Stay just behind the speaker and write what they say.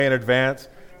in advance.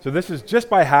 So this is just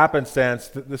by happenstance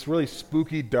that this really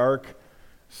spooky, dark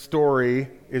story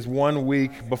is 1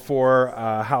 week before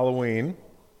Halloween.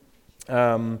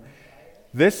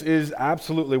 This is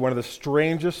absolutely one of the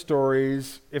strangest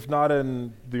stories, if not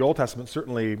in the Old Testament,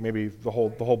 certainly maybe the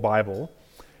whole Bible.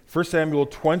 1 Samuel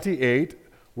 28.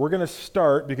 We're going to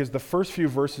start because the first few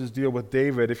verses deal with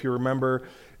David. If you remember,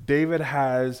 David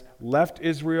has left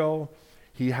Israel.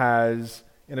 He has,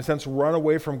 in a sense, run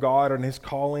away from God and his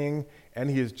calling, and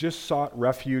he has just sought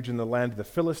refuge in the land of the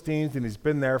Philistines, and he's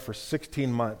been there for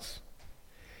 16 months.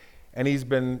 And he's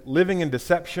been living in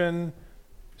deception,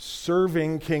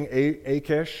 serving King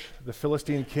Achish, the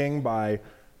Philistine king,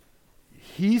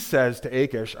 he says to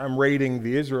Achish, I'm raiding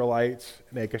the Israelites.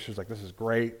 And Achish is like, this is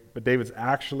great. But David's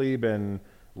actually been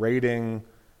raiding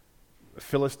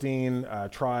Philistine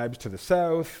tribes to the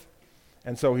south.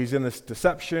 And so he's in this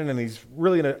deception, and he's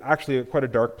really in actually quite a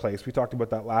dark place. We talked about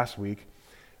that last week.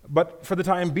 But for the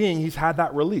time being, he's had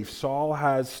that relief. Saul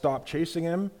has stopped chasing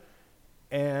him,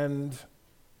 and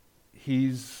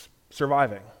he's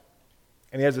surviving.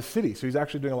 And he has a city, so he's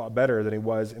actually doing a lot better than he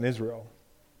was in Israel.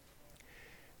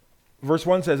 Verse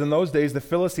 1 says, in those days the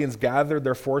Philistines gathered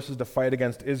their forces to fight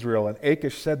against Israel, and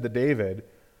Achish said to David,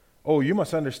 oh, you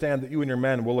must understand that you and your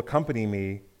men will accompany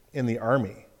me in the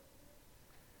army.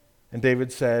 And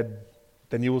David said,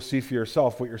 then you will see for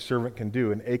yourself what your servant can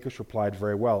do. And Achish replied,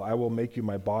 very well, I will make you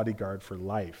my bodyguard for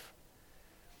life.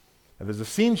 Now, there's a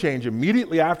scene change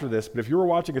immediately after this, but if you were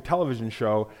watching a television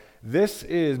show,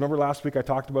 remember last week I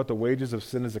talked about the wages of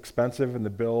sin is expensive and the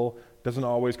bill doesn't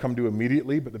always come due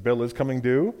immediately, but the bill is coming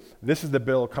due. This is the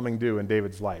bill coming due in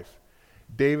David's life.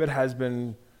 David has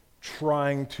been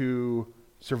trying to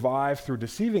survive through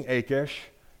deceiving Achish.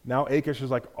 Now Achish is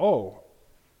like, oh,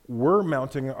 we're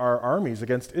mounting our armies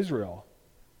against Israel.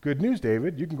 Good news,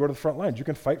 David. You can go to the front lines. You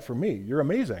can fight for me. You're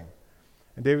amazing.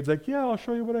 And David's like, yeah, I'll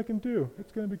show you what I can do.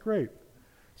 It's going to be great.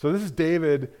 So this is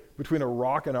David between a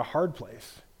rock and a hard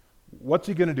place. What's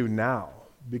he going to do now?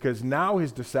 Because now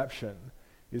his deception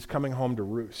is coming home to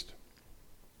roost.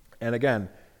 And again,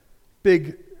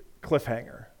 big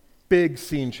cliffhanger, big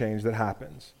scene change that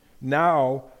happens.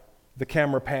 Now the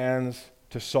camera pans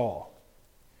to Saul.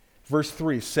 Verse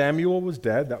 3, Samuel was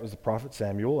dead, that was the prophet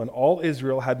Samuel, and all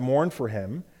Israel had mourned for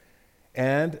him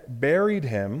and buried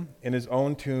him in his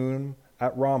own tomb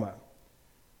at Ramah.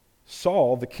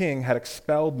 Saul, the king, had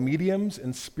expelled mediums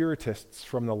and spiritists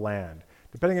from the land.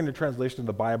 Depending on your translation of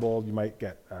the Bible, you might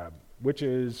get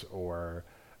witches or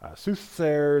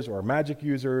soothsayers or magic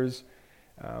users.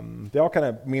 They all kind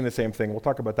of mean the same thing. We'll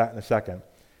talk about that in a second.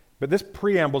 But this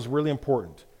preamble is really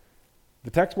important. The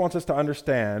text wants us to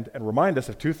understand and remind us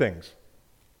of two things.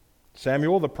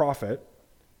 Samuel the prophet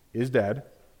is dead,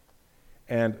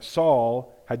 and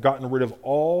Saul had gotten rid of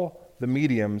all the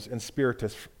mediums and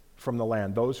spiritists from the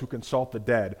land, those who consult the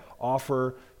dead,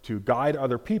 offer to guide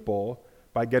other people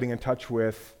by getting in touch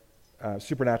with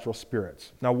supernatural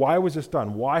spirits. Now, why was this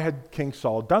done? Why had King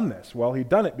Saul done this? Well, he'd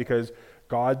done it because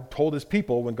God told his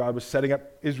people, when God was setting up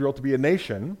Israel to be a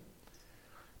nation,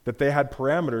 that they had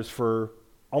parameters for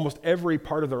almost every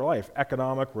part of their life,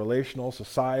 economic, relational,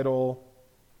 societal,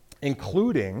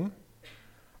 including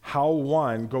how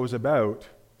one goes about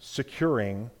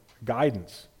securing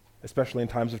guidance, especially in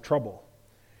times of trouble.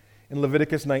 In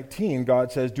Leviticus 19, God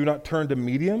says, do not turn to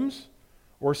mediums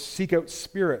or seek out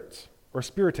spirits or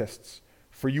spiritists,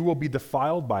 for you will be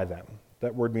defiled by them.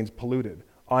 That word means polluted.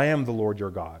 I am the Lord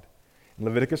your God. In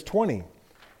Leviticus 20,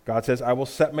 God says, I will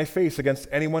set my face against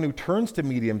anyone who turns to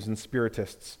mediums and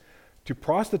spiritists to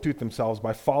prostitute themselves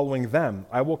by following them.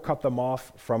 I will cut them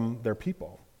off from their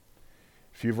people.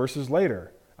 A few verses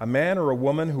later, a man or a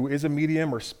woman who is a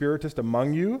medium or spiritist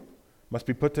among you must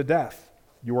be put to death.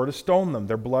 You are to stone them.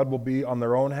 Their blood will be on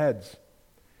their own heads.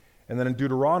 And then in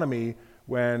Deuteronomy,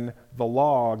 when the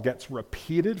law gets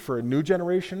repeated for a new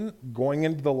generation going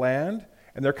into the land,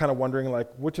 and they're kind of wondering, like,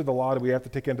 which of the law do we have to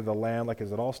take into the land? Like,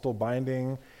 is it all still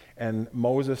binding? And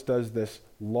Moses does this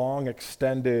long,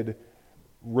 extended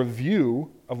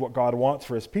review of what God wants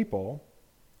for his people.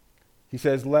 He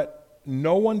says, let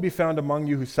no one be found among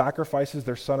you who sacrifices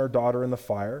their son or daughter in the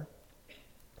fire,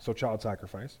 so child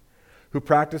sacrifice, who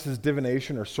practices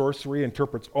divination or sorcery,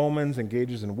 interprets omens,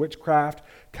 engages in witchcraft,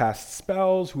 casts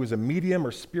spells, who is a medium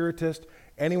or spiritist,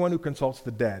 anyone who consults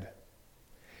the dead.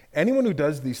 Anyone who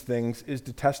does these things is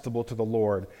detestable to the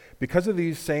Lord. Because of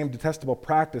these same detestable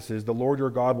practices, the Lord your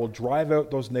God will drive out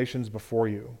those nations before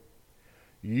you.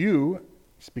 You,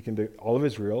 speaking to all of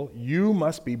Israel, you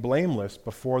must be blameless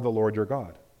before the Lord your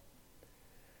God.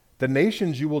 The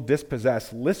nations you will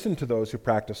dispossess listen to those who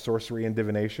practice sorcery and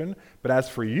divination, but as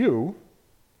for you,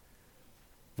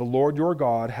 The Lord your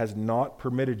God has not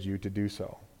permitted you to do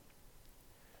so.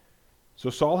 So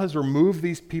Saul has removed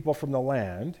these people from the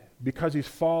land because he's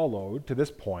followed, to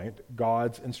this point,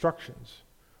 God's instructions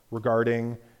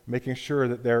regarding making sure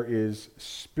that there is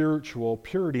spiritual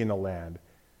purity in the land.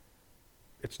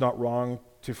 It's not wrong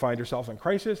to find yourself in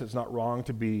crisis. It's not wrong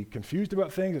to be confused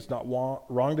about things. It's not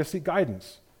wrong to seek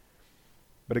guidance.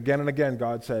 But again and again,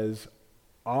 God says,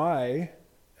 I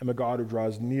am a God who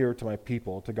draws near to my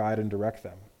people to guide and direct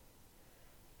them.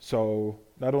 So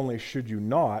not only should you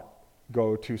not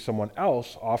go to someone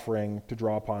else offering to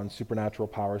draw upon supernatural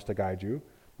powers to guide you,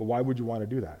 but why would you want to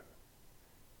do that?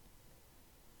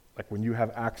 Like when you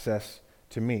have access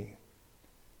to me.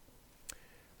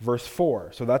 Verse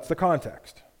 4, so that's the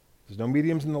context. There's no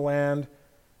mediums in the land.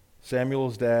 Samuel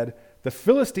is dead. The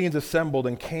Philistines assembled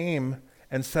and came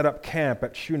and set up camp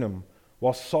at Shunem,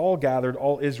 while Saul gathered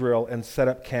all Israel and set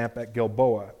up camp at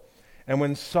Gilboa. And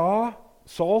when Saul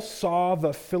saw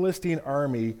the Philistine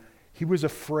army, he was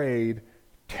afraid.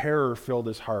 Terror filled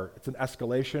his heart. It's an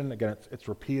escalation. Again, it's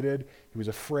repeated. He was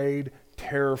afraid.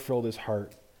 Terror filled his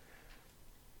heart.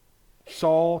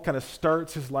 Saul kind of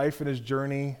starts his life and his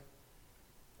journey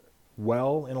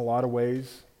well in a lot of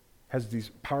ways, has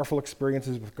these powerful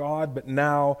experiences with God, but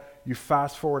now you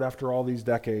fast forward after all these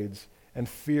decades, and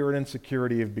fear and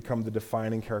insecurity have become the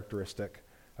defining characteristic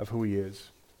of who he is.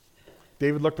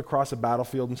 David looked across a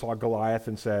battlefield and saw Goliath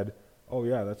and said, oh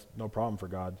yeah, that's no problem for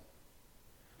God.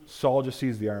 Saul just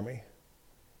sees the army,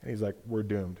 and he's like, we're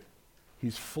doomed.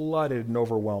 He's flooded and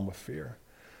overwhelmed with fear.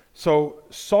 So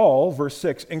Saul, verse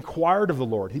 6, inquired of the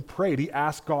Lord. He prayed. He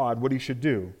asked God what he should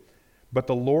do. But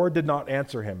the Lord did not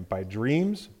answer him by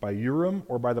dreams, by Urim,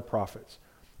 or by the prophets.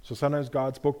 So sometimes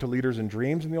God spoke to leaders in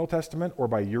dreams in the Old Testament, or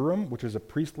by Urim, which is a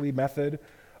priestly method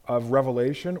of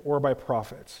revelation, or by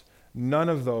prophets. None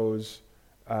of those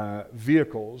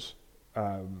vehicles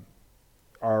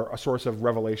are a source of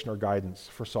revelation or guidance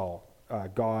for Saul.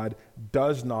 God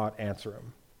does not answer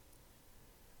him.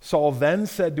 Saul then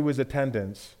said to his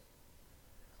attendants,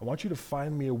 I want you to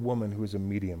find me a woman who is a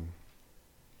medium,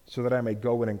 so that I may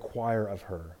go and inquire of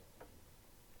her.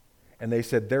 And they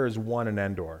said, there is one in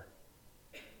Endor.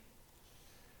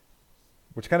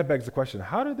 Which kind of begs the question,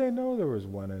 how did they know there was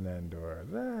one in Endor?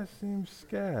 That seems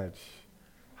sketch.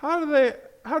 How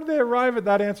did they arrive at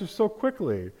that answer so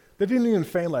quickly? They didn't even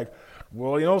feign like,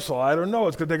 well, Saul, I don't know.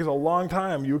 It's going to take us a long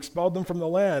time. You expelled them from the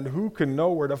land. Who can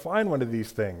know where to find one of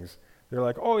these things? They're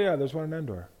like, oh yeah, there's one in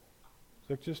Endor. It's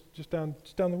like just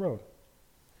down the road.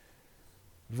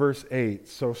 Verse 8,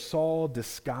 so Saul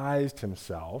disguised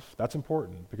himself. That's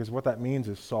important because what that means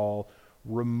is Saul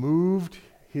removed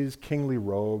his kingly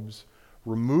robes,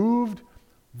 removed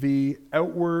the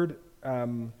outward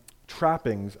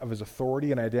trappings of his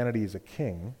authority and identity as a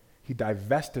king. He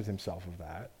divested himself of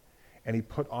that, and he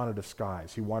put on a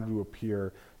disguise. He wanted to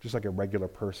appear just like a regular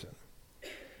person.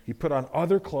 He put on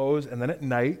other clothes, and then at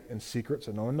night, in secret,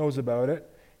 so no one knows about it,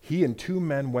 he and two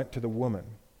men went to the woman.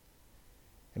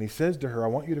 And he says to her, I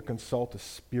want you to consult a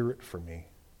spirit for me.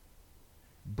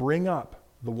 Bring up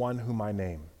the one whom I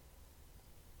name.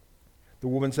 The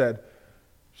woman said,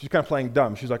 she's kind of playing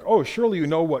dumb. She's like, oh, surely you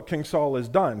know what King Saul has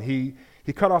done. He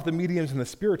cut off the mediums and the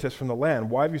spiritists from the land.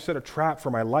 Why have you set a trap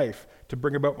for my life to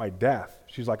bring about my death?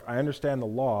 She's like, I understand the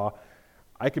law.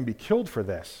 I can be killed for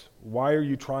this. Why are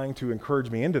you trying to encourage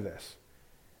me into this?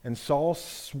 And Saul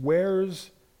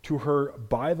swears to her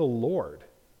by the Lord,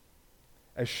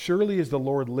 as surely as the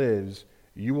Lord lives,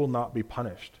 you will not be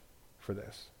punished for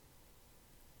this.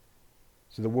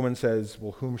 So the woman says,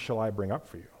 well, whom shall I bring up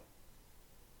for you?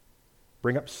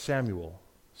 Bring up Samuel,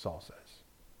 Saul says.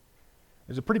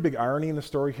 There's a pretty big irony in the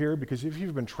story here because if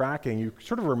you've been tracking, you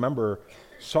sort of remember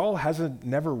Saul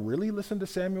never really listened to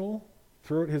Samuel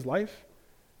throughout his life,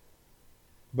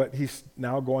 but he's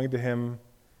now going to him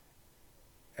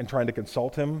and trying to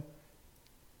consult him.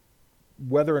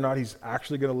 Whether or not he's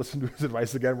actually going to listen to his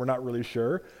advice again, we're not really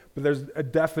sure, but there's a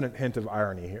definite hint of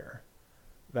irony here.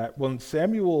 That when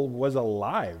Samuel was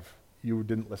alive, you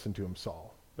didn't listen to him,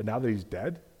 Saul. But now that he's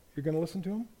dead, you're going to listen to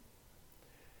him?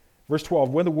 Verse 12,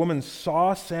 when the woman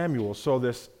saw Samuel, so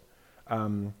this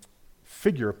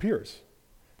figure appears,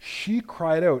 she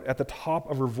cried out at the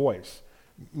top of her voice.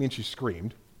 I mean, she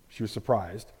screamed. She was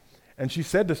surprised. And she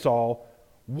said to Saul,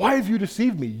 why have you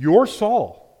deceived me? You're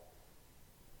Saul.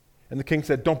 And the king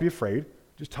said, don't be afraid.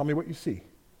 Just tell me what you see.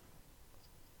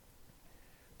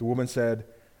 The woman said,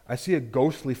 I see a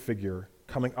ghostly figure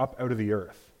coming up out of the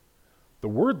earth. The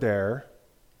word there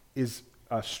is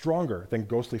stronger than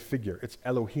ghostly figure. It's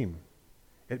Elohim.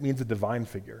 It means a divine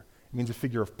figure. It means a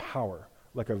figure of power,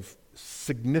 like of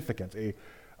significance,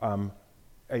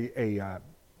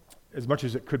 as much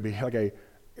as it could be.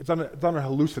 It's not a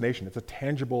hallucination. It's a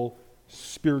tangible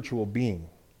spiritual being.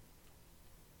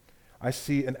 I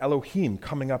see an Elohim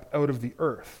coming up out of the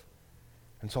earth.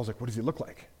 And Saul's like, what does he look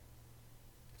like?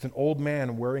 It's an old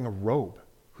man wearing a robe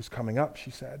who's coming up,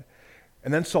 she said.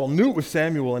 And then Saul knew it was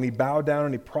Samuel, and he bowed down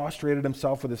and he prostrated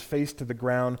himself with his face to the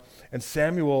ground. And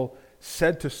Samuel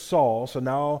said to Saul, so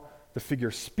now the figure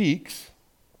speaks,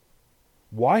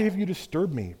 why have you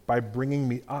disturbed me by bringing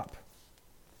me up?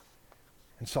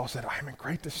 And Saul said, I am in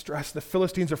great distress. The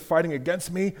Philistines are fighting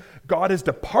against me. God has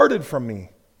departed from me.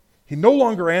 He no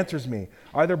longer answers me,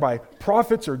 either by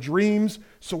prophets or dreams,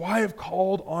 so I have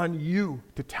called on you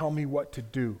to tell me what to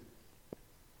do.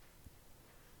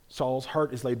 Saul's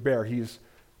heart is laid bare. He's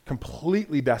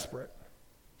completely desperate.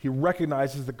 He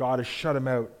recognizes that God has shut him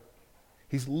out.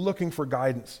 He's looking for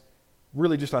guidance,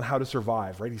 really just on how to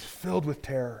survive, right? He's filled with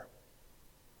terror.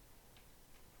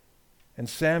 And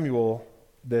Samuel,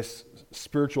 this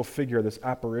spiritual figure, this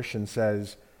apparition,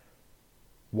 says,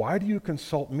 why do you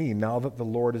consult me now that the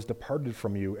Lord has departed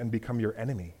from you and become your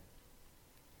enemy?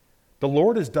 The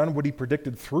Lord has done what he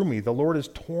predicted through me. The Lord has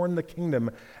torn the kingdom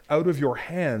out of your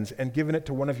hands and given it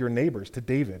to one of your neighbors, to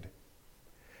David.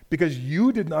 Because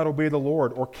you did not obey the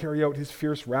Lord or carry out his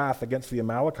fierce wrath against the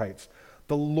Amalekites.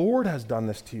 The Lord has done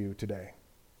this to you today.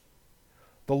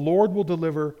 The Lord will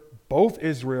deliver both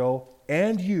Israel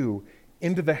and you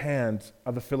into the hands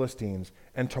of the Philistines.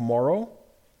 And tomorrow,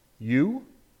 you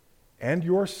and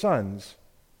your sons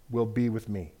will be with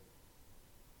me.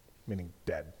 Meaning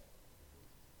dead.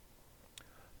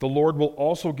 The Lord will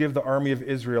also give the army of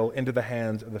Israel into the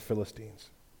hands of the Philistines.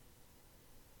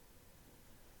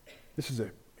 This is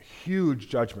a huge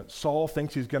judgment. Saul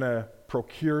thinks he's going to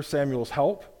procure Samuel's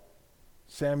help.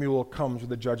 Samuel comes with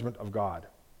the judgment of God.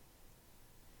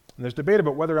 And there's debate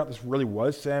about whether or not this really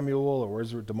was Samuel or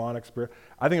was there a demonic spirit.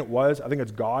 I think it was. I think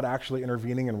it's God actually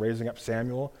intervening and raising up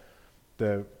Samuel.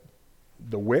 The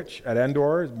witch at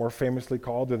Endor, more famously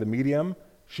called, or the medium,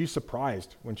 she's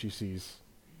surprised when she sees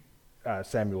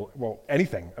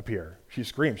anything appear. She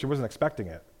screams. She wasn't expecting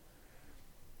it.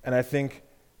 And I think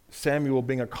Samuel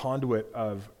being a conduit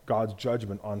of God's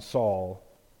judgment on Saul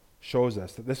shows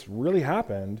us that this really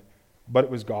happened, but it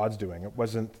was God's doing. It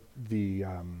wasn't the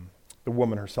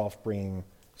woman herself bringing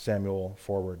Samuel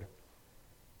forward.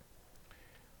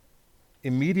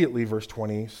 Immediately, verse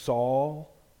 20,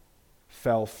 Saul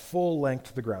fell full length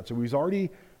to the ground. So he was already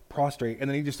prostrate, and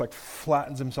then he just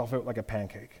flattens himself out like a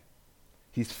pancake.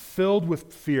 He's filled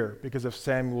with fear because of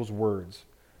Samuel's words.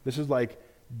 This is like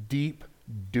deep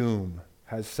doom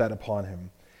has set upon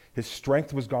him. His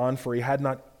strength was gone, for he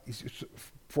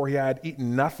had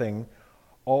eaten nothing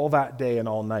all that day and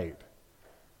all night.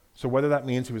 So whether that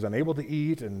means he was unable to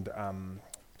eat and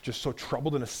just so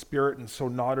troubled in his spirit and so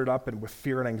knotted up and with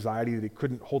fear and anxiety that he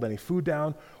couldn't hold any food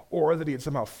down, or that he had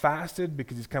somehow fasted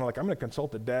because he's kind of like, I'm going to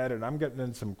consult the dead and I'm getting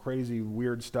in some crazy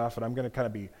weird stuff and I'm going to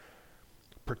kind of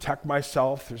protect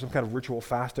myself. There's some kind of ritual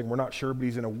fasting. We're not sure, but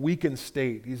he's in a weakened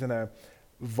state. He's in a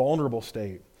vulnerable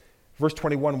state. Verse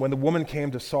 21, when the woman came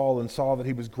to Saul and saw that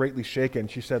he was greatly shaken,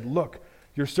 she said, look,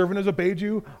 your servant has obeyed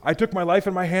you. I took my life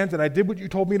in my hands and I did what you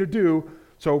told me to do.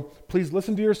 So please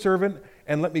listen to your servant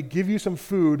and let me give you some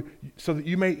food so that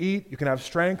you may eat, you can have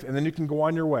strength, and then you can go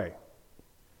on your way.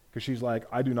 Because she's like,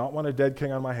 I do not want a dead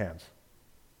king on my hands.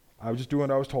 I was just doing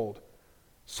what I was told.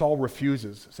 Saul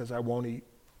refuses, says, I won't eat.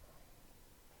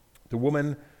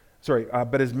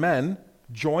 But his men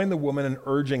joined the woman in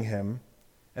urging him,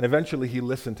 and eventually he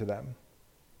listened to them.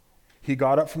 He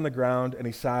got up from the ground and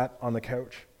he sat on the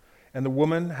couch. And the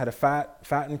woman had a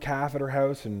fattened calf at her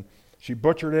house, and she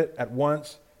butchered it at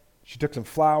once. She took some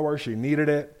flour, she kneaded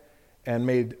it, and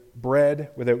made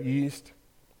bread without yeast.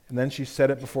 And then she set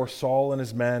it before Saul and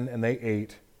his men, and they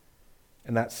ate.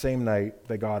 And that same night,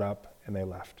 they got up and they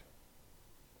left.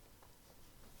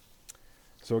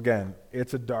 So again,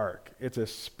 it's a dark, it's a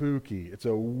spooky, it's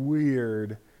a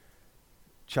weird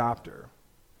chapter.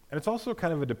 And it's also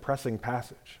kind of a depressing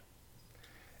passage.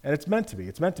 And it's meant to be.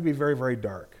 It's meant to be very, very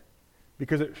dark.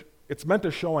 Because it's meant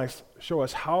to show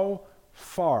us how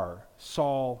far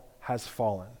Saul has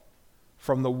fallen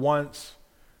from the once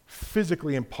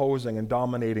physically imposing and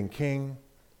dominating king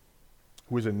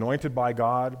who was anointed by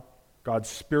God. God's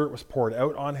Spirit was poured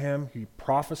out on him. He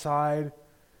prophesied.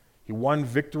 He won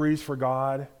victories for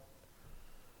God.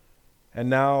 And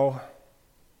now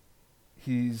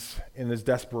he's, in his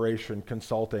desperation,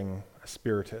 consulting a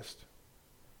spiritist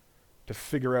to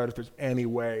figure out if there's any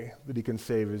way that he can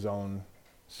save his own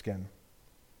skin.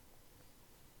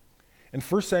 In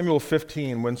 1 Samuel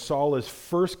 15, when Saul is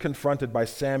first confronted by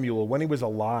Samuel when he was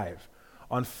alive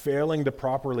on failing to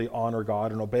properly honor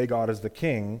God and obey God as the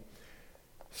king,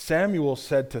 Samuel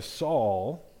said to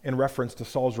Saul, in reference to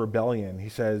Saul's rebellion, he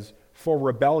says, for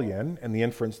rebellion, and the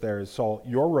inference there is Saul,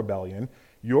 your rebellion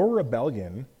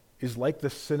is like the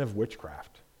sin of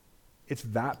witchcraft. It's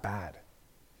that bad.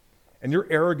 And your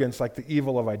arrogance like the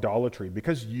evil of idolatry.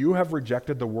 Because you have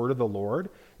rejected the word of the Lord,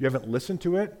 you haven't listened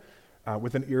to it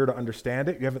with an ear to understand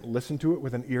it, you haven't listened to it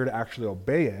with an ear to actually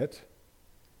obey it,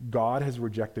 God has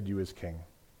rejected you as king.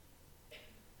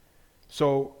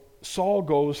 So Saul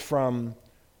goes from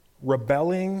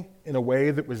rebelling in a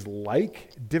way that was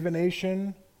like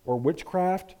divination or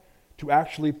witchcraft to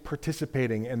actually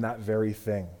participating in that very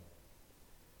thing.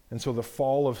 And so the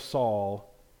fall of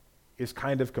Saul is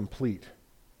kind of complete.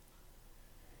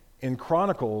 In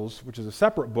Chronicles, which is a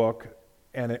separate book,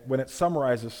 and when it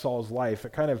summarizes Saul's life,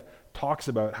 it kind of talks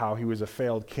about how he was a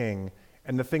failed king,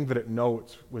 and the thing that it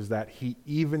notes was that he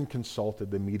even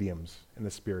consulted the mediums and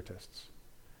the spiritists.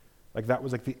 Like that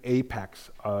was like the apex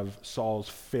of Saul's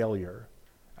failure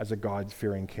as a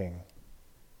God-fearing king.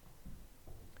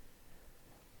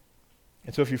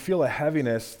 And so if you feel a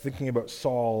heaviness thinking about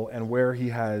Saul and where he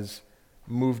has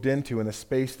moved into and the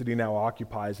space that he now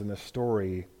occupies in this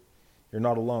story, you're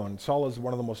not alone. Saul is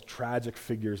one of the most tragic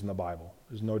figures in the Bible.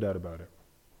 There's no doubt about it.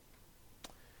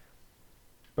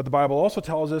 But the Bible also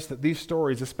tells us that these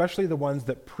stories, especially the ones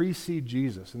that precede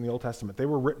Jesus in the Old Testament, they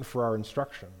were written for our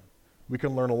instruction. We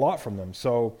can learn a lot from them.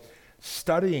 So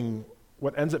studying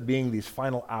what ends up being these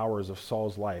final hours of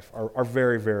Saul's life are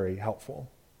very, very helpful.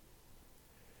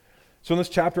 So in this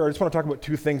chapter, I just want to talk about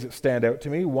two things that stand out to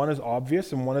me. One is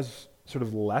obvious and one is sort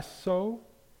of less so.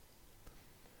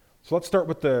 So let's start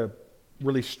with the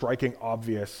really striking,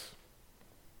 obvious,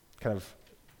 kind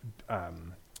of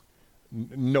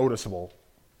noticeable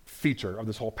feature of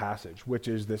this whole passage, which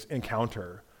is this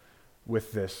encounter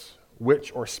with this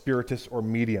witch or spiritist or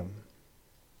medium.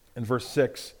 In verse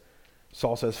 6,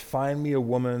 Saul says, "Find me a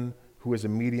woman who is a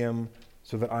medium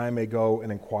so that I may go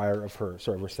and inquire of her."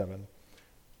 Sorry, verse 7.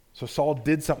 So Saul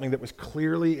did something that was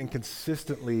clearly and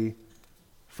consistently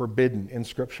forbidden in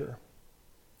Scripture.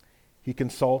 He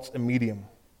consults a medium.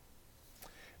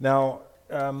 Now,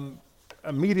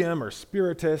 a medium or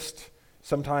spiritist,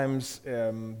 sometimes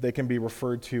they can be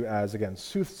referred to as, again,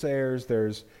 soothsayers.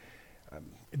 There's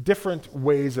different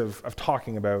ways of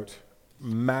talking about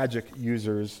magic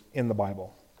users in the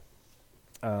Bible.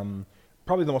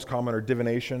 Probably the most common are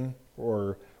divination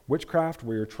or witchcraft,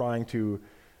 where you're trying to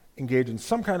engage in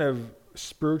some kind of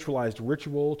spiritualized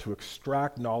ritual to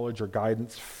extract knowledge or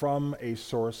guidance from a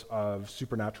source of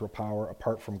supernatural power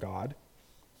apart from God.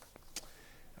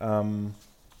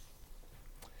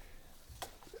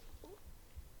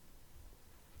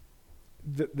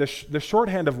 The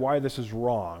shorthand of why this is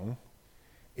wrong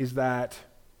is that,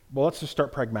 well, let's just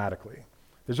start pragmatically.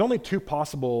 There's only two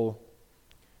possible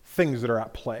things that are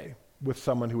at play with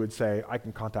someone who would say, I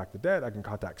can contact the dead, I can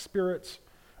contact spirits,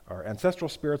 or ancestral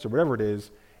spirits, or whatever it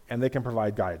is, and they can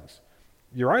provide guidance.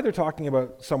 You're either talking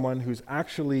about someone who's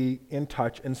actually in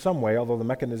touch in some way, although the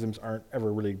mechanisms aren't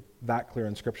ever really that clear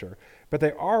in Scripture, but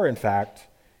they are, in fact,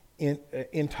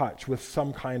 in touch with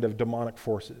some kind of demonic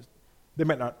forces. They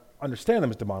might not understand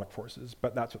them as demonic forces,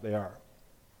 but that's what they are.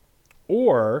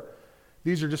 Or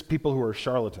these are just people who are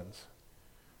charlatans,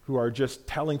 who are just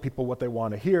telling people what they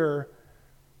want to hear,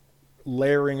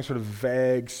 layering sort of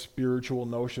vague spiritual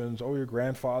notions. Oh, your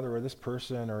grandfather or this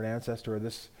person or an ancestor or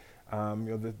this,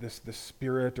 this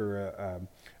spirit or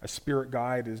a spirit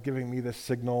guide is giving me this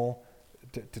signal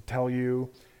to tell you,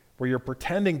 where you're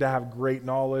pretending to have great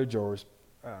knowledge or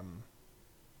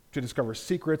to discover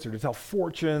secrets or to tell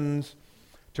fortunes,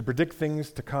 to predict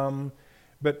things to come.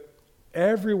 But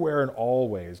everywhere and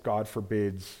always, God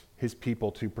forbids his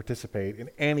people to participate in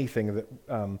anything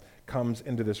that comes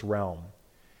into this realm.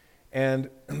 And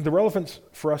the relevance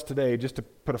for us today, just to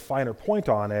put a finer point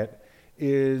on it,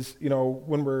 is,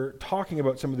 when we're talking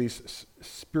about some of these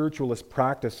spiritualist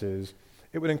practices,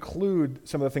 it would include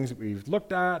some of the things that we've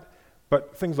looked at,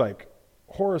 but things like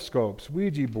horoscopes,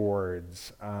 Ouija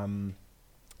boards,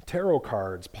 tarot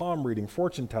cards, palm reading,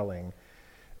 fortune telling,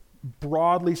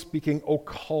 broadly speaking,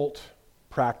 occult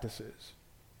practices.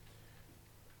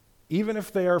 Even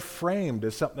if they are framed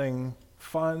as something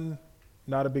fun,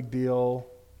 not a big deal,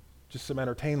 just some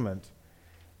entertainment,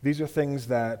 these are things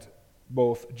that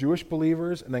both Jewish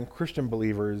believers and then Christian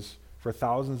believers for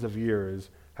thousands of years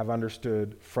have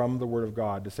understood from the Word of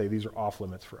God to say these are off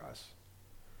limits for us.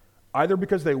 Either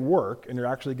because they work and you're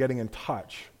actually getting in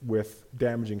touch with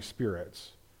damaging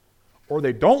spirits, or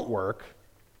they don't work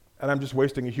and I'm just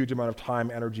wasting a huge amount of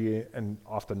time, energy, and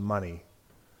often money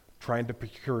trying to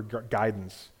procure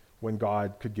guidance when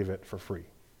God could give it for free.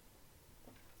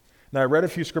 Now, I read a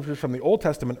few scriptures from the Old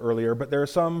Testament earlier, but there are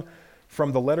some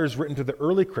from the letters written to the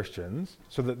early Christians,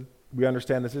 so that we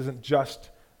understand this isn't just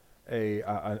a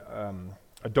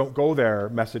don't go there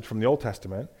message from the Old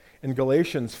Testament. In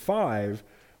Galatians 5,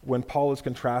 when Paul is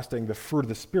contrasting the fruit of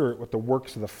the Spirit with the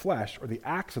works of the flesh, or the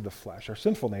acts of the flesh, our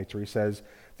sinful nature, he says,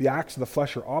 the acts of the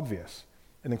flesh are obvious.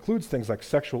 It includes things like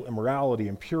sexual immorality,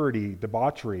 impurity,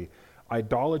 debauchery,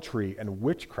 idolatry, and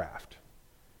witchcraft.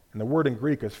 And the word in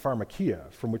Greek is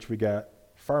pharmakia, from which we get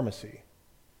pharmacy.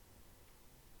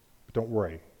 But don't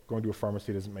worry, going to a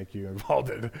pharmacy doesn't make you involved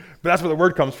in it. But that's where the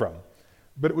word comes from.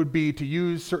 But it would be to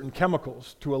use certain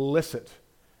chemicals to elicit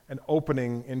an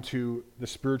opening into the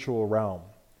spiritual realm.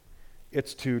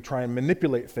 It's to try and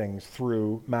manipulate things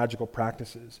through magical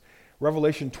practices.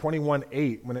 Revelation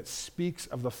 21:8, when it speaks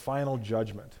of the final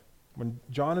judgment, when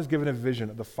John is given a vision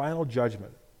of the final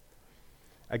judgment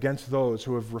against those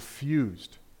who have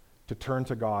refused to turn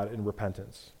to God in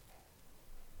repentance,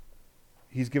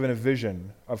 he's given a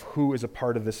vision of who is a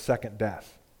part of this second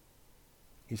death.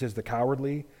 He says the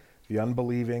cowardly, the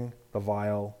unbelieving, the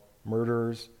vile,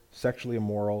 murderers, sexually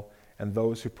immoral, and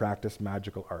those who practice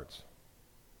magical arts.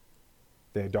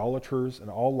 The idolaters and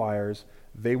all liars,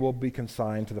 they will be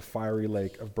consigned to the fiery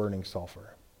lake of burning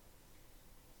sulfur.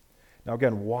 Now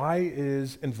again, why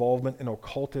is involvement in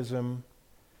occultism,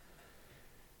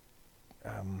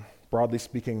 broadly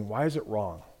speaking, why is it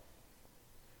wrong?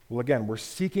 Well, again, we're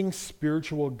seeking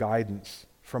spiritual guidance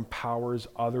from powers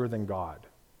other than God.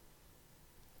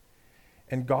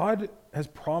 And God has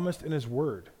promised in his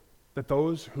word that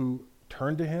those who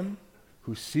turn to him,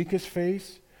 who seek his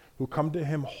face, who come to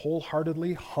him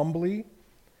wholeheartedly, humbly,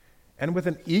 and with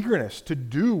an eagerness to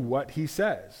do what he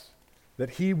says, that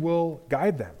he will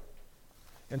guide them.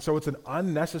 And so it's an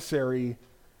unnecessary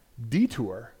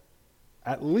detour,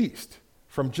 at least,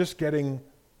 from just getting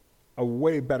a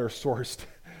way better source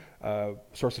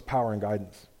of power and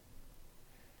guidance.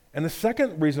 And the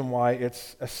second reason why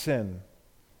it's a sin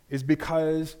is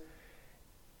because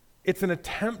it's an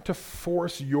attempt to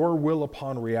force your will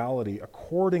upon reality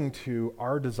according to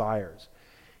our desires.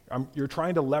 You're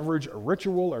trying to leverage a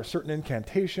ritual or certain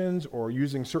incantations or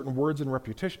using certain words in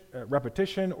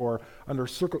repetition or under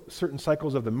certain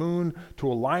cycles of the moon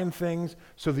to align things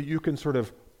so that you can sort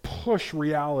of push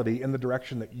reality in the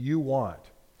direction that you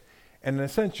want. And in a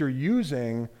sense, you're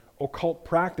using occult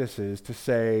practices to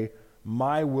say,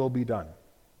 my will be done.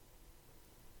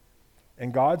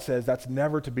 And God says that's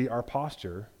never to be our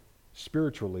posture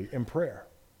spiritually in prayer.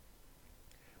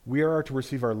 We are to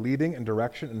receive our leading and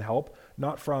direction and help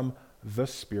not from the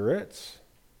spirits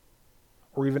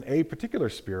or even a particular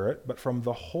spirit, but from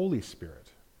the Holy Spirit,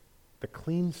 the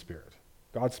clean Spirit,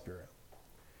 God's Spirit,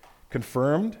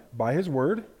 confirmed by his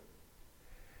word.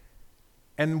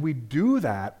 And we do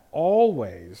that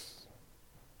always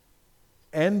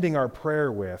ending our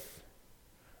prayer with,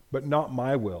 but not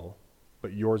my will,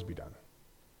 but yours be done.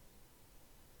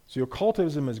 So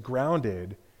occultism is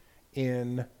grounded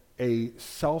in a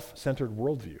self-centered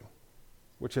worldview,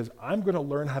 which is I'm going to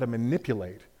learn how to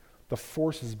manipulate the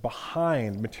forces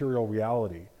behind material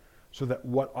reality so that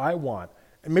what I want,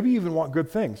 and maybe even want good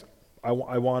things, I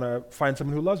want to find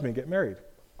someone who loves me and get married.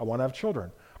 I want to have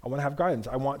children. I want to have guidance.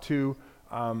 I want to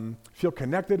feel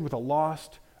connected with a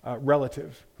lost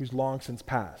relative who's long since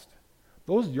passed.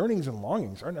 Those yearnings and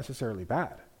longings aren't necessarily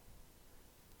bad.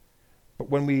 But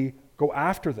when we go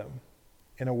after them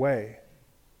in a way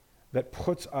that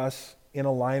puts us in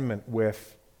alignment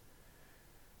with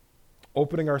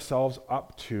opening ourselves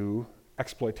up to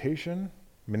exploitation,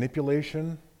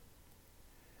 manipulation,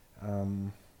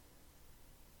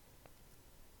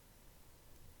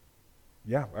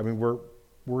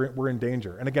 we're in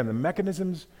danger. And again, the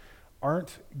mechanisms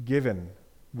aren't given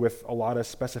with a lot of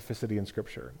specificity in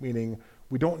Scripture, meaning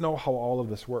we don't know how all of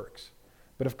this works.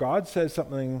 But if God says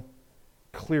something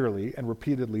clearly and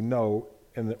repeatedly no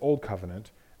in the Old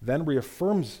Covenant, then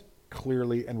reaffirms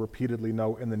clearly and repeatedly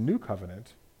no in the New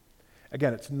Covenant,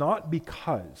 again, it's not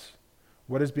because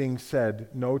what is being said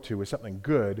no to is something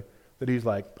good that he's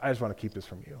like, I just want to keep this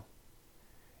from you.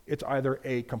 It's either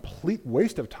a complete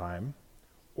waste of time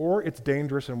or it's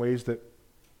dangerous in ways that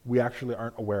we actually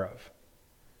aren't aware of.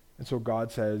 And so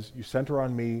God says, you center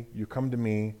on me, you come to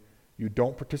me, you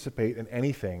don't participate in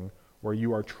anything where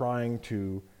you are trying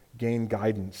to gain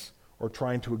guidance or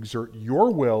trying to exert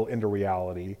your will into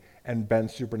reality and bend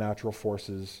supernatural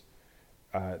forces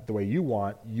the way you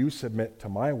want. You submit to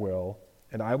my will,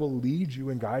 and I will lead you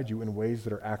and guide you in ways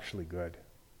that are actually good.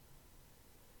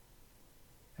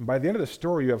 And by the end of the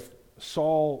story, you have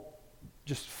Saul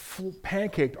just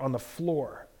pancaked on the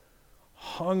floor,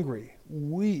 hungry,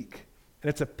 weak, and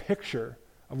it's a picture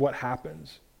of what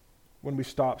happens when we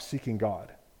stop seeking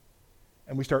God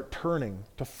and we start turning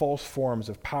to false forms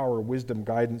of power, wisdom,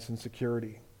 guidance, and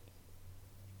security.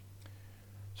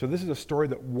 So this is a story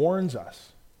that warns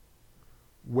us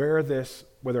where this,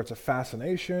 whether it's a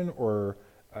fascination or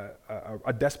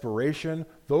a desperation,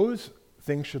 those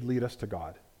things should lead us to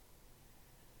God.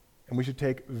 And we should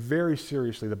take very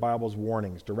seriously the Bible's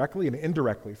warnings, directly and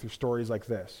indirectly through stories like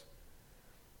this,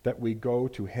 that we go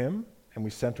to him and we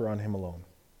center on him alone.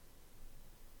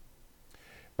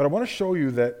 But I want to show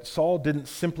you that Saul didn't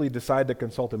simply decide to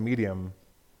consult a medium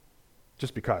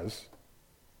just because.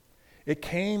 It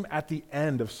came at the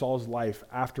end of Saul's life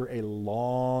after a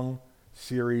long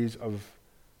series of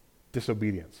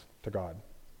disobedience to God.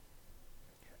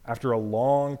 After a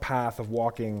long path of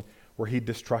walking where he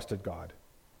distrusted God.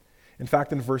 In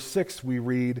fact, in verse 6, we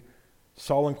read,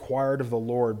 Saul inquired of the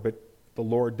Lord, but the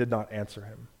Lord did not answer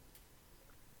him.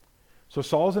 So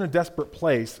Saul's in a desperate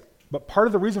place, but part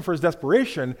of the reason for his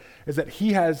desperation is that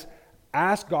he has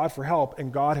asked God for help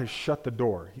and God has shut the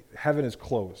door. Heaven is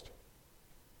closed.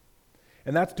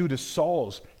 And that's due to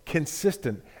Saul's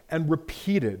consistent and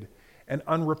repeated and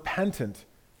unrepentant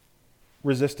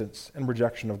resistance and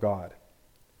rejection of God.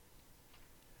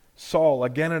 Saul,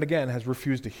 again and again, has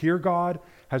refused to hear God,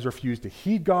 has refused to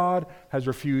heed God, has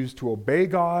refused to obey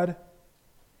God,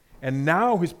 and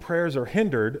now his prayers are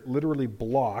hindered, literally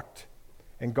blocked,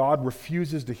 and God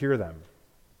refuses to hear them.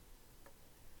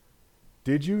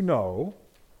 Did you know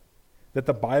that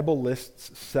the Bible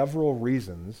lists several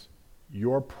reasons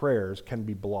your prayers can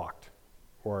be blocked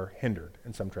or hindered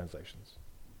in some translations?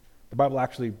 The Bible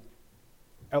actually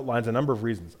outlines a number of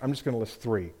reasons. I'm just going to list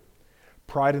 3.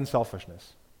 Pride and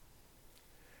selfishness.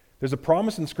 There's a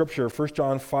promise in Scripture, 1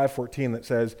 John 5:14, that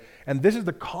says, and this is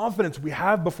the confidence we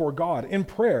have before God in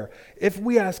prayer. If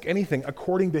we ask anything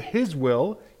according to his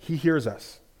will, he hears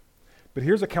us. But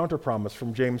here's a counter promise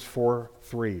from James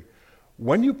 4:3.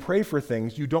 When you pray for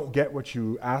things, you don't get what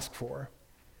you ask for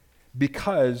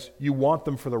because you want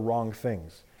them for the wrong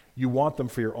things. You want them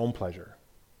for your own pleasure.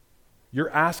 You're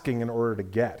asking in order to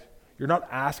get. You're not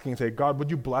asking and say, God, would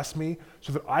you bless me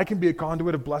so that I can be a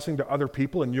conduit of blessing to other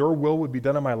people and your will would be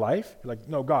done in my life? You're like,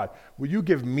 no, God, would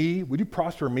you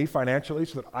prosper me financially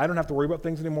so that I don't have to worry about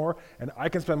things anymore and I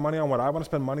can spend money on what I want to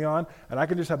spend money on and I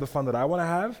can just have the fun that I want to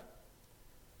have?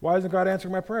 Why isn't God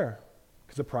answering my prayer?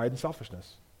 Because of pride and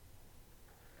selfishness.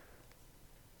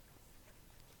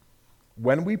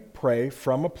 When we pray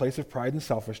from a place of pride and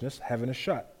selfishness, heaven is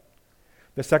shut.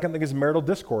 The second thing is marital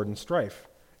discord and strife.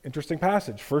 Interesting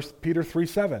passage, 1 Peter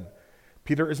 3:7.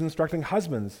 Peter is instructing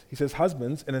husbands. He says,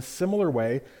 husbands, in a similar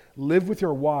way, live with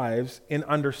your wives in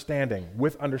understanding,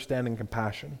 with understanding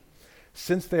compassion,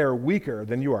 since they are weaker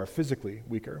than you are, physically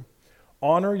weaker.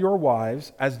 Honor your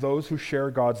wives as those who share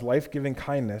God's life-giving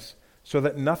kindness so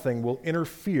that nothing will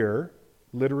interfere,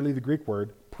 literally the Greek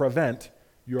word, prevent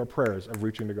your prayers of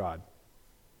reaching to God.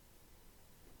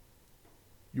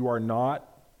 You are not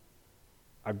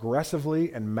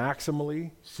aggressively and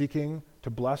maximally seeking to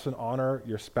bless and honor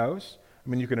your spouse. I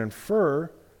mean, you can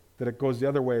infer that it goes the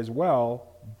other way as well,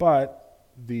 but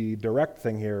the direct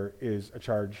thing here is a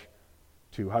charge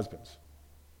to husbands.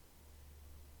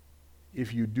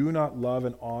 If you do not love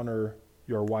and honor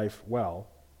your wife well,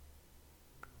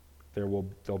 there'll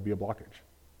be a blockage.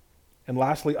 And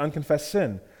lastly, unconfessed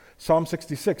sin. Psalm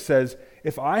 66 says,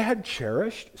 if I had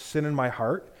cherished sin in my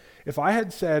heart, if I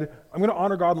had said, I'm going to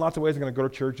honor God in lots of ways, I'm going to go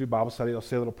to church, do Bible study, I'll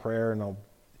say a little prayer,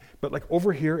 but like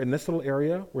over here in this little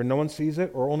area where no one sees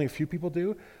it or only a few people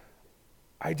do,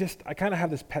 I kind of have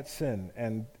this pet sin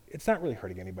and it's not really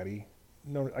hurting anybody.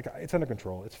 No, it's under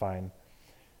control, it's fine.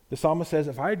 The psalmist says,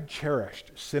 if I had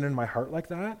cherished sin in my heart like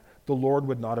that, the Lord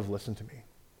would not have listened to me.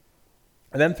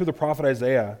 And then through the prophet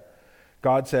Isaiah,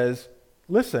 God says,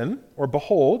 listen, or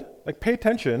behold, like pay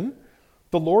attention,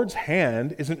 the Lord's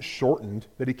hand isn't shortened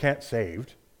that he can't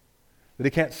save.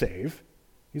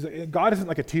 He's like, God isn't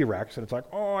like a T-Rex and it's like,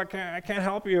 oh, I can't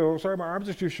help you. Sorry, my arms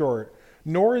are too short.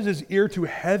 Nor is his ear too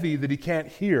heavy that he can't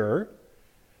hear.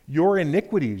 Your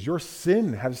iniquities, your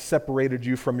sin have separated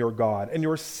you from your God, and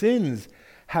your sins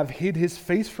have hid his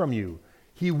face from you.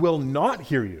 He will not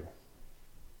hear you.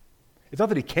 It's not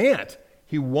that he can't,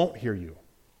 he won't hear you.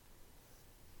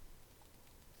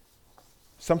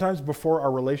 Sometimes before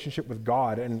our relationship with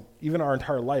God and even our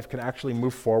entire life can actually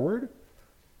move forward,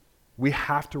 we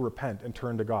have to repent and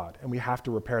turn to God, and we have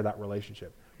to repair that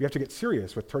relationship. We have to get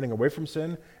serious with turning away from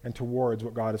sin and towards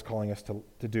what God is calling us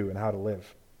to do and how to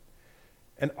live.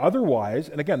 And otherwise,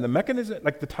 and again, the mechanism,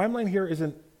 like the timeline here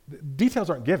details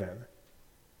aren't given.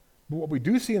 But what we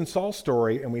do see in Saul's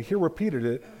story, and we hear repeated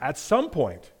it, at some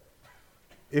point,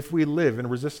 if we live in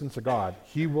resistance to God,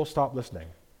 he will stop listening.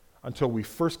 until we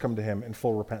first come to him in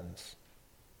full repentance.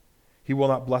 He will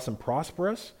not bless and prosper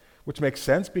us, which makes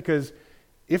sense because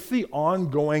if the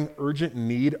ongoing urgent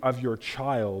need of your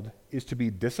child is to be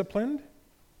disciplined,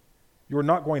 you're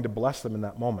not going to bless them in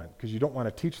that moment because you don't want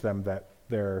to teach them that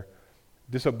their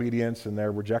disobedience and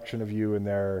their rejection of you and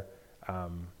their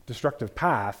destructive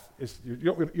path you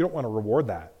don't want to reward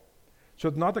that. So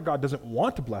it's not that God doesn't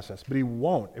want to bless us, but he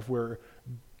won't if we're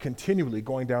continually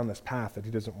going down this path that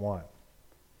he doesn't want.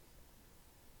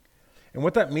 And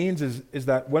what that means is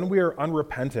that when we are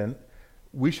unrepentant,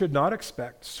 we should not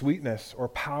expect sweetness or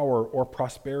power or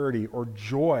prosperity or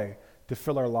joy to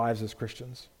fill our lives as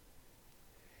Christians.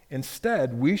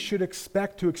 Instead, we should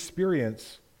expect to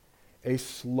experience a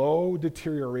slow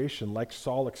deterioration like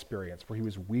Saul experienced, where he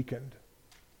was weakened.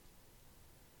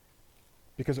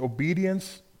 Because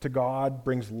obedience to God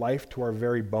brings life to our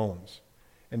very bones,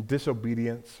 and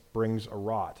disobedience brings a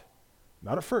rot.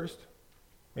 Not at first,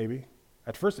 maybe.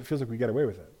 At first it feels like we get away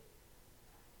with it.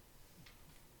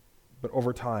 But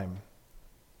over time,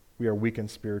 we are weakened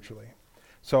spiritually.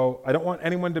 So I don't want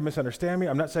anyone to misunderstand me.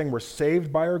 I'm not saying we're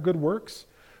saved by our good works.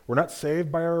 We're not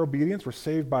saved by our obedience. We're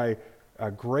saved by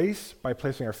grace, by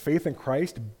placing our faith in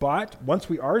Christ. But once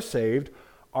we are saved,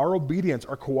 our obedience,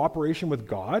 our cooperation with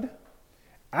God,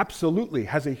 absolutely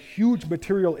has a huge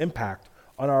material impact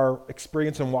on our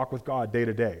experience and walk with God day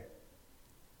to day.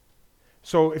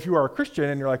 So if you are a Christian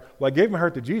and you're like, well, I gave my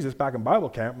heart to Jesus back in Bible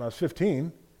camp when I was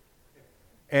 15,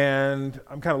 and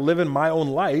I'm kind of living my own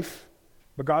life,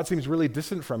 but God seems really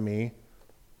distant from me,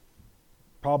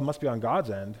 problem must be on God's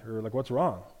end, or like, what's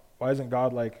wrong? Why isn't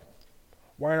God like,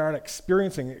 why aren't I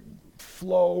experiencing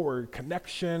flow or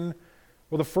connection?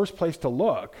 Well, the first place to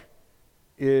look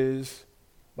is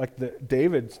like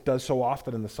David does so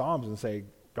often in the Psalms and say,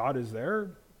 God, is there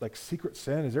like secret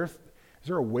sin? Is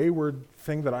there a wayward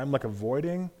thing that I'm like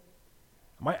avoiding?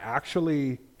 Am I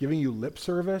actually giving you lip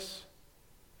service?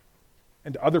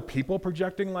 And to other people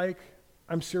projecting like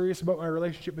I'm serious about my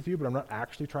relationship with you, but I'm not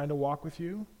actually trying to walk with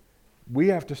you? We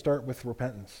have to start with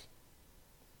repentance.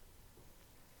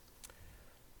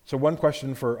 So one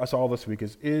question for us all this week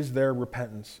is there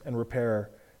repentance and repair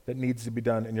that needs to be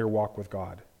done in your walk with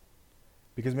God?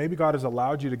 Because maybe God has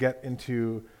allowed you to get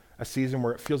into a season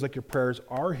where it feels like your prayers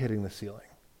are hitting the ceiling.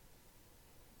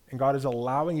 And God is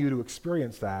allowing you to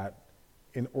experience that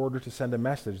in order to send a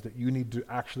message that you need to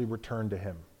actually return to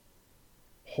him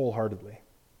wholeheartedly.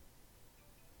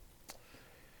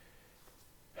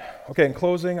 Okay, in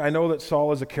closing, I know that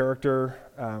Saul is a character.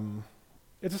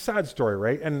 It's a sad story,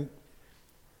 right? And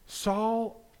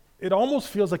Saul, it almost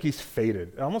feels like he's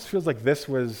fated. It almost feels like this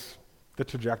was the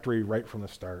trajectory right from the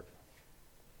start.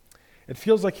 It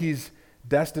feels like he's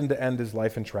destined to end his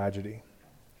life in tragedy.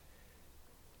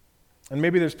 And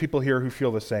maybe there's people here who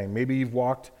feel the same. Maybe you've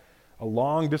walked a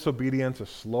long disobedience, a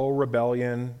slow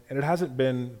rebellion, and it hasn't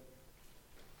been,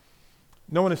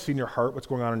 no one has seen your heart, what's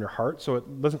going on in your heart, so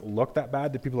it doesn't look that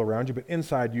bad to people around you, but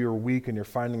inside you're weak and you're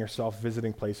finding yourself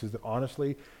visiting places that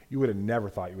honestly you would have never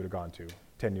thought you would have gone to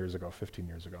 10 years ago, 15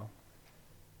 years ago.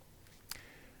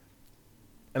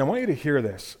 And I want you to hear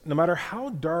this. No matter how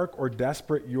dark or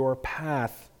desperate your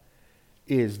path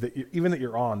is, even that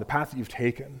you're on, the path that you've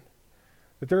taken,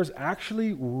 that there's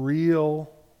actually real,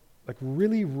 like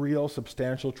really real,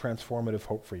 substantial, transformative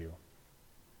hope for you.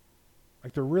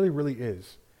 Like there really, really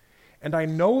is. And I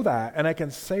know that, and I can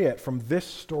say it from this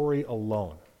story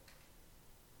alone.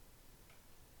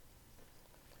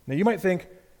 Now you might think,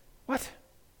 what?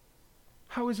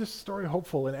 How is this story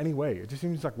hopeful in any way? It just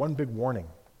seems like one big warning.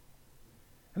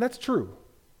 And that's true.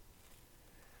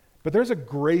 But there's a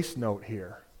grace note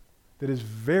here that is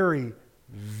very,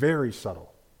 very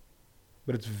subtle.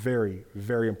 But it's very,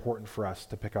 very important for us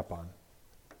to pick up on.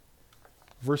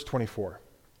 Verse 24.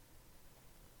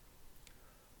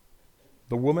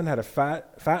 The woman had a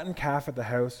fattened calf at the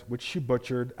house, which she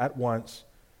butchered at once.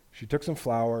 She took some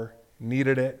flour,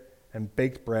 kneaded it, and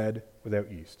baked bread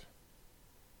without yeast.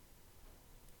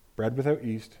 Bread without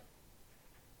yeast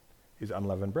is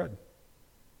unleavened bread.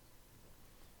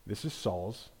 This is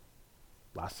Saul's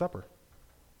Last Supper.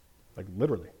 Like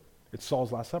literally, it's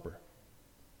Saul's Last Supper.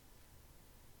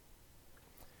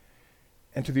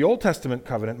 And to the Old Testament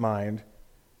covenant mind,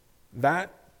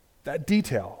 that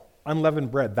detail, unleavened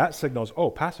bread, that signals,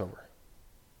 Passover.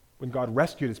 When God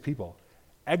rescued his people,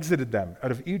 exited them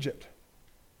out of Egypt.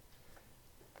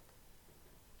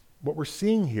 What we're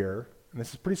seeing here, and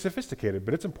this is pretty sophisticated,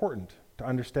 but it's important to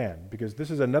understand, because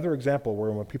this is another example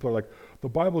where when people are like, the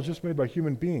Bible is just made by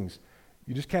human beings,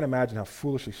 you just can't imagine how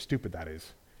foolishly stupid that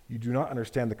is. You do not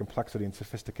understand the complexity and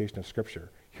sophistication of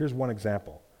Scripture. Here's one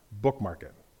example. Bookmark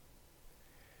it.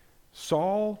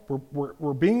 Saul,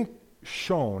 we're being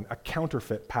shown a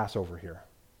counterfeit Passover here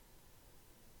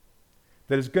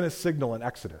that is going to signal an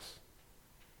exodus.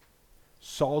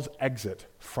 Saul's exit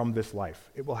from this life.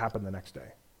 It will happen the next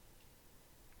day.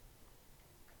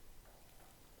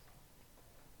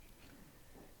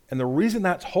 And the reason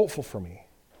that's hopeful for me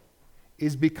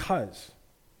is because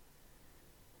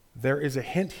there is a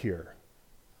hint here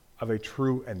of a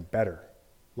true and better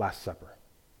Last Supper,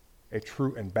 a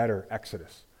true and better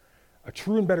Exodus, a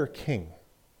true and better king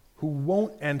who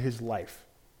won't end his life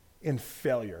in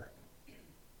failure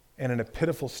and in a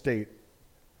pitiful state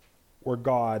where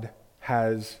God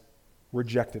has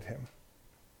rejected him.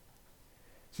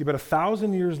 See, but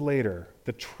 1,000 years later,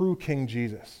 the true King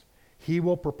Jesus, he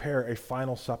will prepare a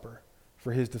final supper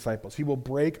for his disciples. He will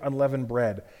break unleavened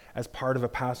bread as part of a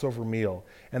Passover meal.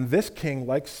 And this king,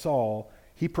 like Saul,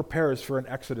 he prepares for an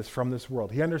exodus from this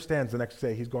world. He understands the next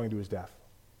day he's going to his death.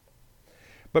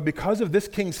 But because of this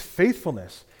king's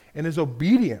faithfulness and his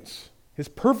obedience, his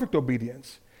perfect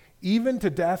obedience, even to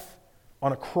death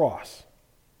on a cross,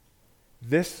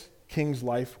 this king's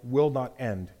life will not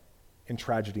end in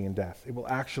tragedy and death. It will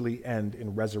actually end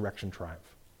in resurrection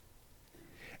triumph.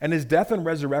 And his death and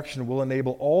resurrection will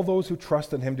enable all those who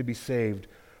trust in him to be saved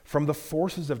from the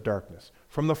forces of darkness,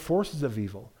 from the forces of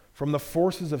evil, from the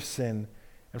forces of sin,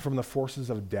 and from the forces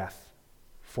of death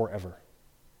forever.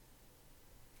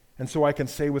 And so I can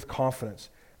say with confidence,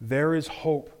 there is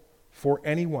hope for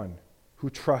anyone who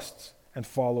trusts and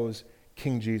follows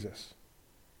King Jesus,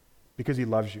 because he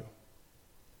loves you.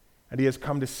 And he has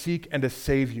come to seek and to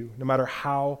save you, no matter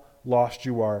how lost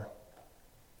you are.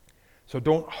 So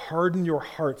don't harden your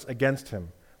hearts against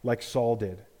him like Saul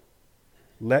did.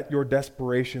 Let your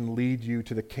desperation lead you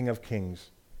to the King of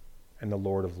Kings and the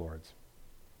Lord of Lords.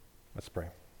 Let's pray.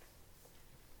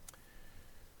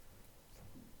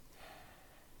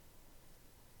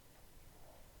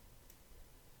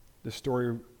 This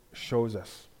story shows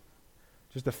us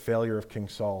just the failure of King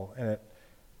Saul, and it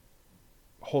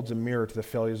holds a mirror to the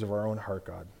failures of our own heart,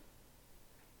 God.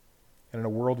 And in a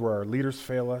world where our leaders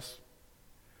fail us,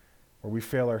 where we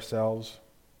fail ourselves,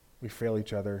 we fail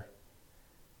each other,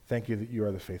 thank you that you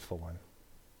are the faithful one.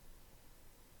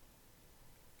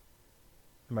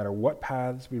 No matter what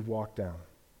paths we've walked down,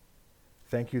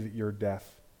 thank you that your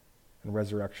death and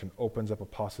resurrection opens up a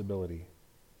possibility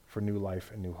for new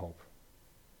life and new hope.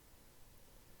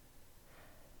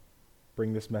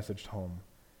 Bring this message home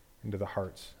into the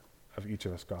hearts of each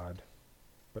of us, God,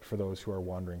 but for those who are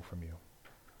wandering from you.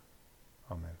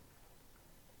 Amen.